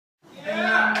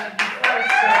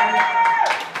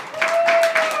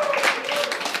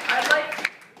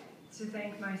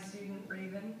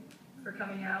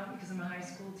coming out because I'm a high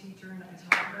school teacher and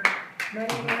I taught her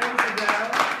many years ago.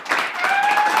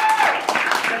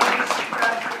 So when she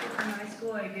graduated from high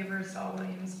school, I gave her a Saul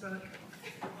Williams book.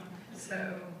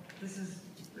 So this is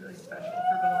really special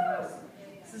for both of us.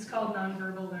 This is called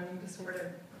Nonverbal Learning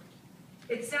Disorder.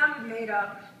 It sounded made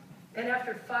up, and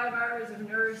after 5 hours of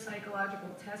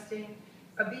neuropsychological testing,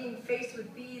 of being faced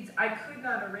with beads I could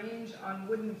not arrange on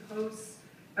wooden posts,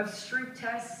 of Stroop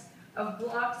tests, of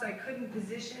blocks I couldn't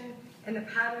position and the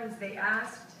patterns they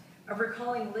asked, of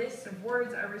recalling lists of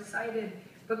words I recited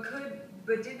but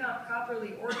did not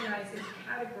properly organize into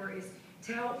categories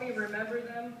to help me remember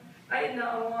them, I did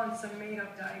not want some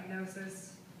made-up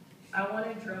diagnosis. I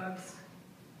wanted drugs.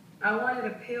 I wanted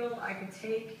a pill I could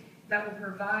take that would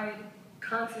provide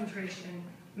concentration,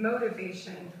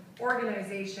 motivation,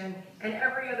 organization, and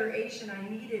every other Asian I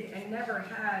needed and never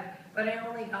had, but I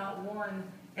only got one,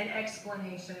 an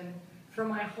explanation for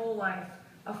my whole life,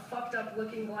 a fucked up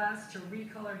looking glass to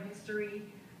recolor history,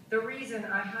 the reason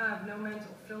I have no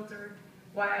mental filter,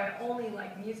 why I only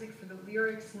like music for the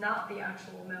lyrics, not the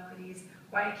actual melodies,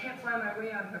 why I can't find my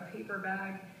way out of a paper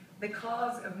bag, the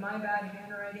cause of my bad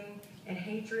handwriting and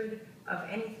hatred of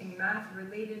anything math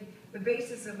related, the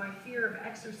basis of my fear of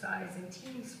exercise and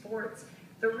team sports,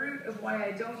 the root of why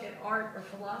I don't get art or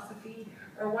philosophy,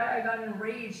 or why I got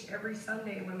enraged every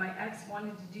Sunday when my ex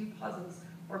wanted to do puzzles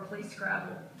or play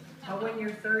Scrabble. But when you're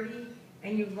 30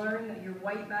 and you learn that your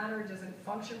white matter doesn't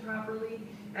function properly,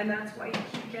 and that's why you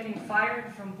keep getting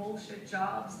fired from bullshit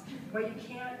jobs, why you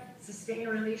can't sustain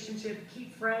a relationship,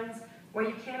 keep friends, why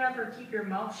you can't ever keep your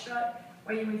mouth shut,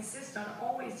 why you insist on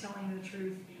always telling the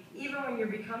truth, even when you're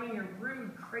becoming a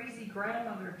rude, crazy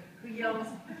grandmother who yells,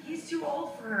 "He's too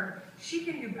old for her, she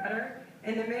can do better,"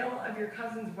 in the middle of your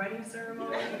cousin's wedding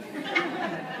ceremony.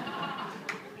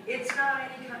 It's not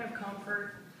any kind of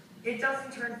comfort. It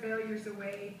doesn't turn failures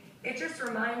away. It just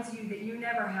reminds you that you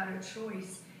never had a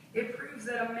choice. It proves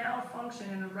that a malfunction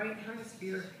in the right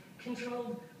hemisphere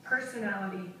controlled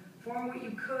personality, formed what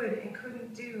you could and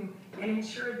couldn't do, and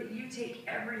ensured that you take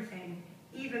everything,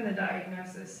 even the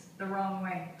diagnosis, the wrong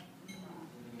way.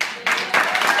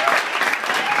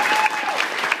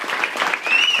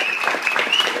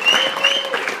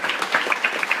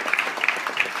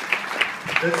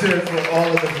 Let's hear it for all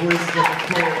of the voices of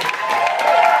the poet.